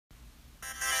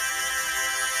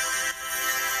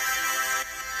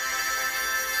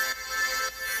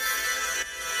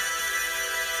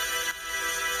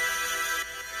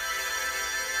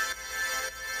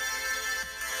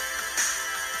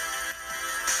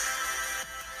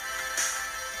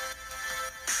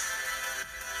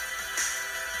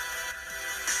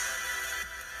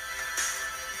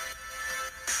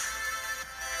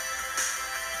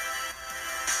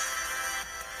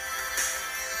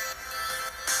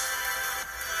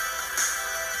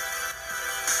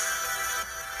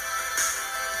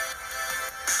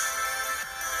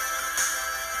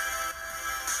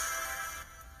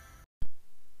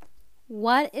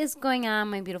What is going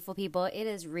on, my beautiful people? It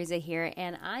is Riza here,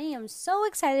 and I am so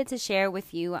excited to share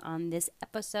with you on this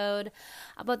episode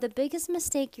about the biggest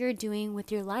mistake you're doing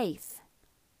with your life,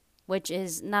 which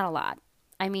is not a lot.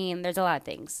 I mean, there's a lot of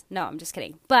things. No, I'm just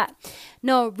kidding. But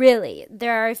no, really,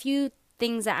 there are a few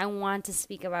things that I want to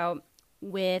speak about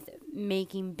with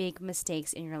making big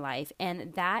mistakes in your life,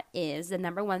 and that is the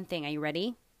number one thing. Are you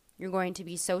ready? You're going to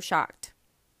be so shocked.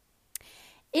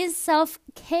 Is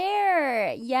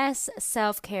self-care. Yes,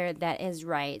 self-care. That is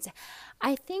right.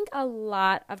 I think a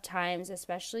lot of times,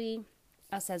 especially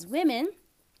us as women,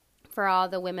 for all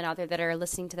the women out there that are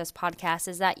listening to this podcast,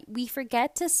 is that we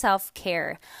forget to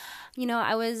self-care. You know,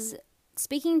 I was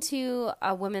speaking to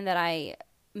a woman that I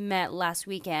met last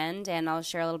weekend, and I'll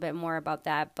share a little bit more about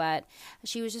that, but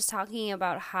she was just talking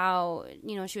about how,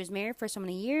 you know, she was married for so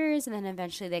many years, and then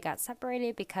eventually they got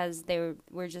separated because they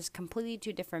were just completely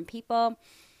two different people.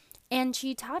 And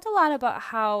she talked a lot about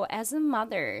how, as a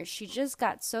mother, she just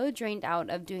got so drained out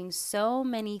of doing so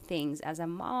many things as a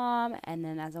mom, and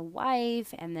then as a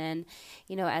wife, and then,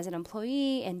 you know, as an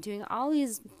employee, and doing all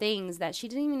these things that she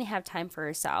didn't even have time for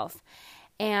herself.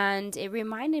 And it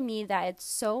reminded me that it's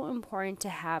so important to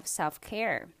have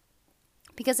self-care.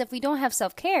 Because if we don't have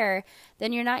self-care,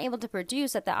 then you're not able to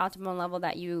produce at the optimal level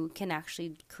that you can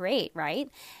actually create, right?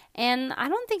 And I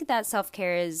don't think that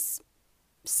self-care is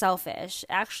selfish.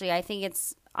 Actually, I think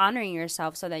it's honoring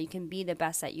yourself so that you can be the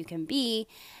best that you can be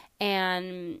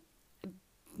and,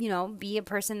 you know, be a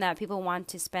person that people want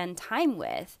to spend time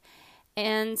with.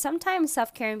 And sometimes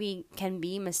self-care can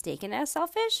be mistaken as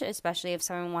selfish, especially if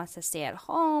someone wants to stay at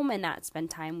home and not spend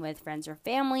time with friends or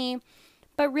family.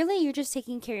 But really, you're just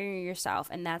taking care of yourself,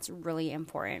 and that's really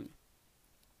important.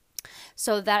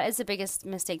 So that is the biggest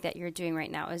mistake that you're doing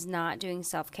right now, is not doing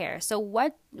self-care. So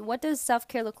what does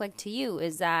self-care look like to you?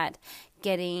 Is that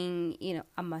getting, you know,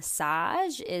 a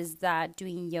massage? Is that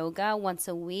doing yoga once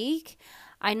a week?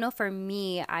 I know for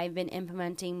me, I've been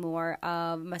implementing more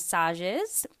of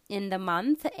massages in the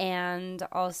month, and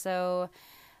also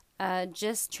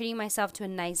just treating myself to a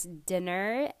nice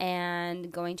dinner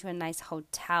and going to a nice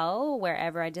hotel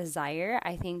wherever I desire.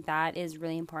 I think that is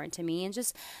really important to me, and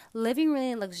just living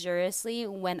really luxuriously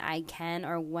when I can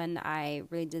or when I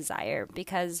really desire,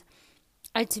 because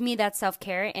to me that's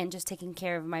self-care, and just taking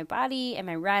care of my body and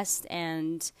my rest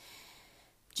and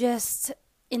just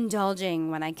indulging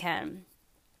when I can.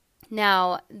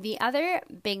 Now, the other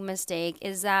big mistake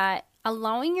is that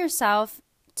allowing yourself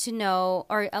to know,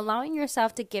 or allowing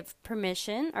yourself to give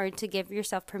permission, or to give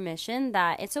yourself permission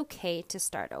that it's okay to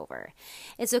start over.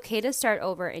 It's okay to start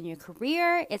over in your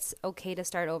career. It's okay to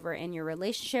start over in your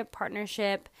relationship,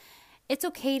 partnership. It's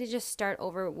okay to just start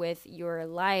over with your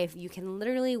life. You can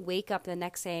literally wake up the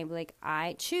next day and be like,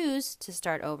 I choose to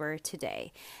start over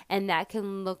today. And that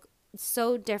can look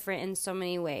so different in so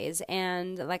many ways.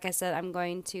 And like I said, I'm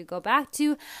going to go back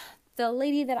to the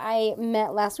lady that I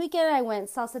met last weekend. I went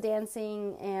salsa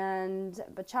dancing and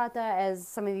bachata, as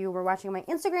some of you were watching my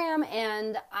Instagram,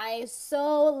 and I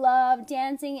so love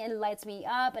dancing. It lights me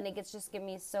up, and it just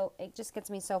gets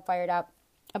me so fired up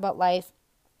about life.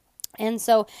 And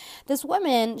so this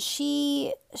woman,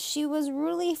 she was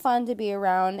really fun to be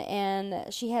around,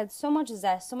 and she had so much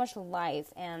zest, so much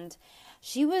life, and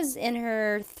she was in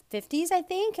her 50s, I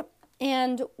think.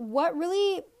 And what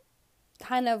really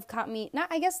kind of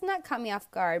not caught me off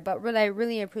guard, but what I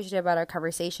really appreciated about our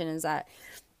conversation is that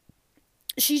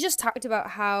she just talked about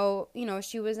how, you know,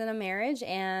 she was in a marriage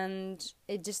and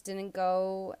it just didn't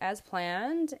go as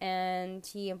planned, and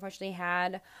he unfortunately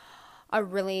had a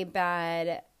really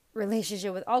bad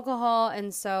relationship with alcohol,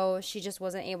 and so she just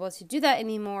wasn't able to do that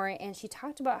anymore. And she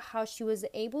talked about how she was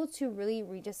able to really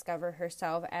rediscover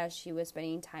herself as she was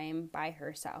spending time by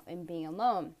herself and being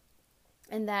alone,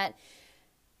 and that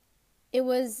it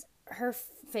was her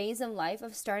phase of life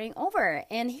of starting over.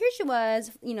 And here she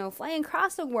was, you know, flying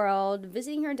across the world,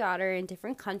 visiting her daughter in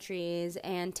different countries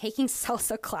and taking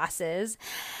salsa classes.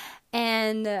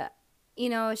 And you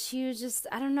know, she was just,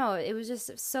 I don't know, it was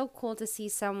just so cool to see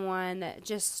someone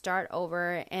just start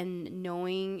over, and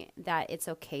knowing that it's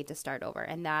okay to start over,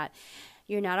 and that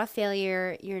you're not a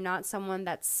failure. You're not someone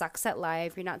that sucks at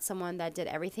life. You're not someone that did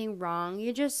everything wrong.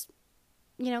 You're just,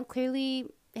 you know, clearly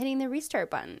hitting the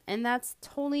restart button, and that's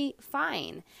totally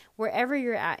fine wherever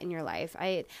you're at in your life.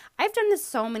 I've done this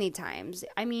so many times.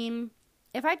 I mean,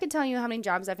 if I could tell you how many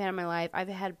jobs I've had in my life, I've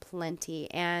had plenty.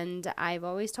 And I've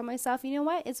always told myself, you know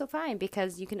what? It's so fine,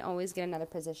 because you can always get another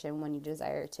position when you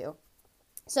desire to.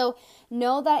 So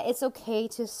know that it's okay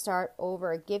to start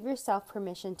over. Give yourself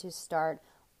permission to start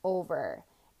over.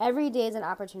 Every day is an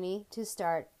opportunity to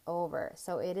start over.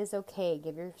 So it is okay.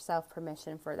 Give yourself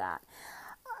permission for that.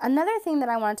 another thing that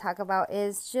I want to talk about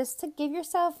is just to give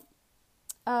yourself,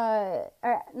 or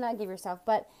not give yourself,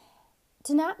 but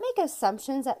to not make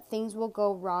assumptions that things will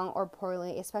go wrong or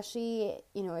poorly, especially,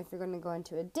 if you're going to go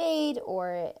into a date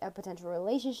or a potential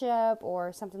relationship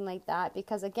or something like that.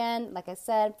 Because again, like I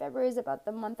said, February is about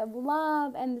the month of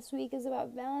love, and this week is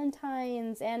about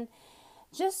Valentine's, and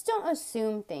just don't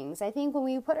assume things. I think when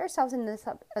we put ourselves in these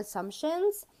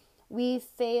assumptions, we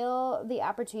fail the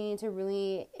opportunity to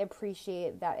really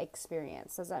appreciate that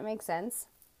experience. Does that make sense?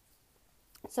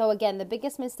 So again, the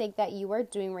biggest mistake that you are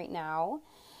doing right now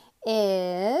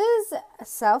is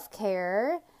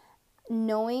self-care,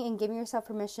 knowing and giving yourself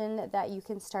permission that you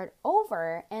can start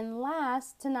over. And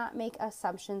last, to not make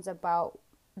assumptions about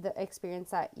the experience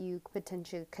that you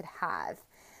potentially could have.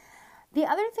 The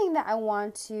other thing that I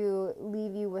want to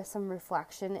leave you with some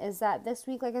reflection is that this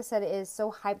week, like I said, is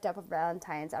so hyped up for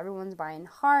Valentine's. Everyone's buying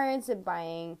hearts and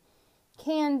buying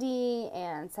candy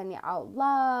and sending out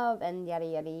love and yada,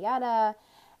 yada, yada.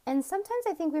 And sometimes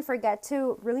I think we forget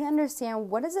to really understand,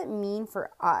 what does it mean for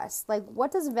us? Like,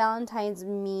 what does Valentine's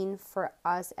mean for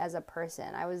us as a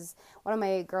person? One of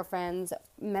my girlfriends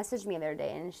messaged me the other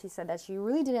day, and she said that she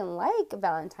really didn't like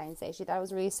Valentine's Day. She thought it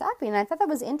was really sappy. And I thought that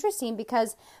was interesting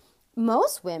because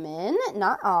most women,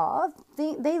 not all,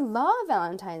 they love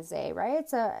Valentine's Day, right?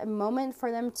 It's a moment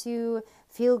for them to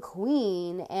feel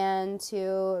queen and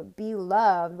to be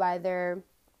loved by their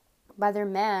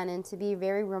man and to be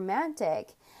very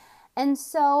romantic. And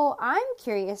so I'm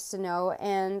curious to know,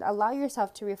 and allow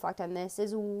yourself to reflect on this,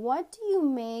 is what do you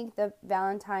make the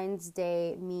Valentine's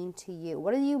Day mean to you?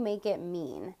 What do you make it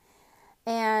mean?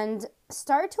 And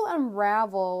start to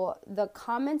unravel the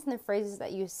comments and the phrases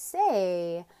that you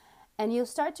say, and you'll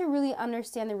start to really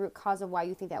understand the root cause of why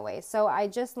you think that way. So I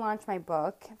just launched my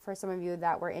book for some of you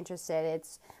that were interested.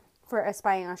 It's for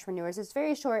aspiring entrepreneurs. It's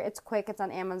very short, it's quick, it's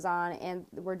on Amazon, and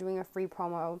we're doing a free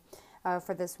promo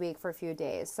for this week for a few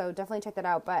days. So definitely check that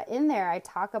out. But in there, I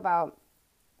talk about,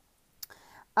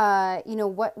 what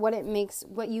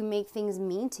you make things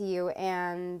mean to you,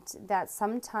 and that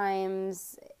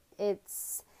sometimes you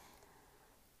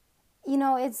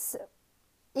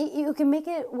can make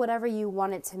it whatever you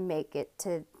want it to make it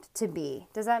to be.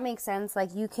 Does that make sense?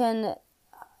 Like, you can,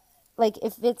 like,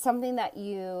 if it's something that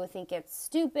you think it's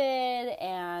stupid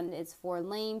and it's for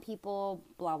lame people,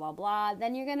 blah, blah, blah,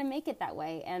 then you're going to make it that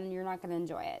way and you're not going to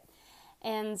enjoy it.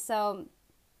 And so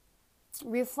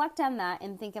reflect on that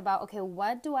and think about, okay,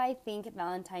 what do I think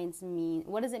Valentine's mean?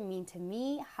 What does it mean to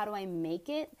me? How do I make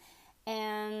it?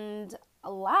 And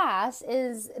last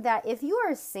is that if you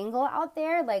are single out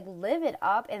there, like, live it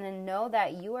up and then know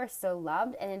that you are still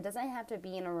loved, and it doesn't have to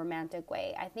be in a romantic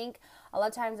way. I think a lot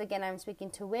of times, again, I'm speaking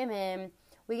to women,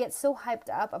 we get so hyped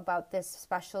up about this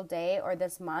special day or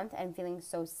this month and feeling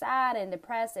so sad and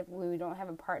depressed if we don't have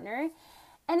a partner.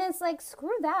 And it's like,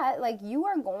 screw that. Like, you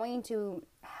are going to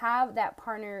have that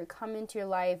partner come into your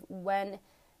life when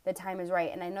the time is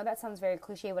right. And I know that sounds very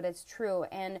cliche, but it's true.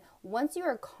 And once you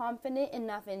are confident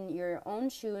enough in your own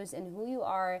shoes and who you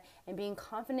are, and being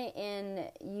confident in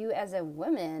you as a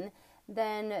woman,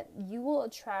 then you will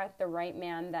attract the right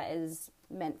man that is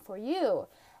meant for you.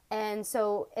 And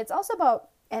so it's also about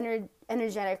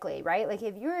energetically, right? Like,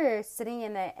 if you're sitting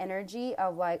in that energy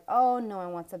of like, oh, no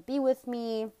one wants to be with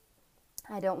me,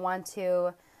 no one wants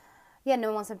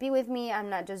to be with me, I'm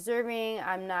not deserving,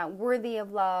 I'm not worthy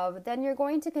of love, then you're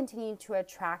going to continue to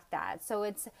attract that. So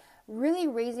it's really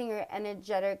raising your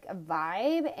energetic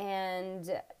vibe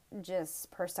and just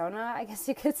persona, I guess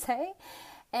you could say,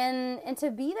 and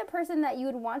to be the person that you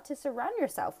would want to surround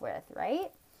yourself with,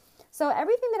 right? So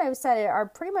everything that I've said are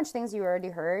pretty much things you already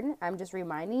heard. I'm just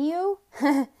reminding you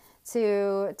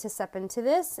to step into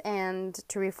this and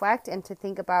to reflect and to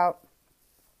think about,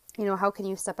 how can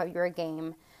you step up your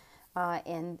game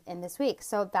in this week.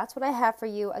 So that's what I have for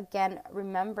you. Again,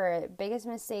 remember, the biggest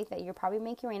mistake that you're probably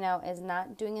making right now is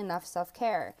not doing enough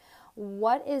self-care.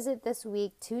 What is it this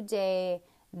week, today,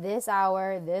 this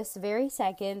hour, this very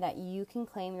second, that you can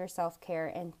claim your self-care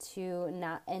and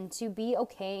to be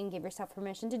okay and give yourself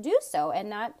permission to do so and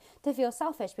not to feel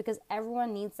selfish, because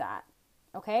everyone needs that.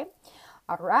 Okay?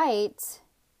 All right.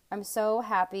 I'm so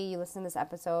happy you listened to this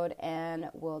episode, and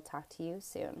we'll talk to you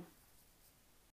soon.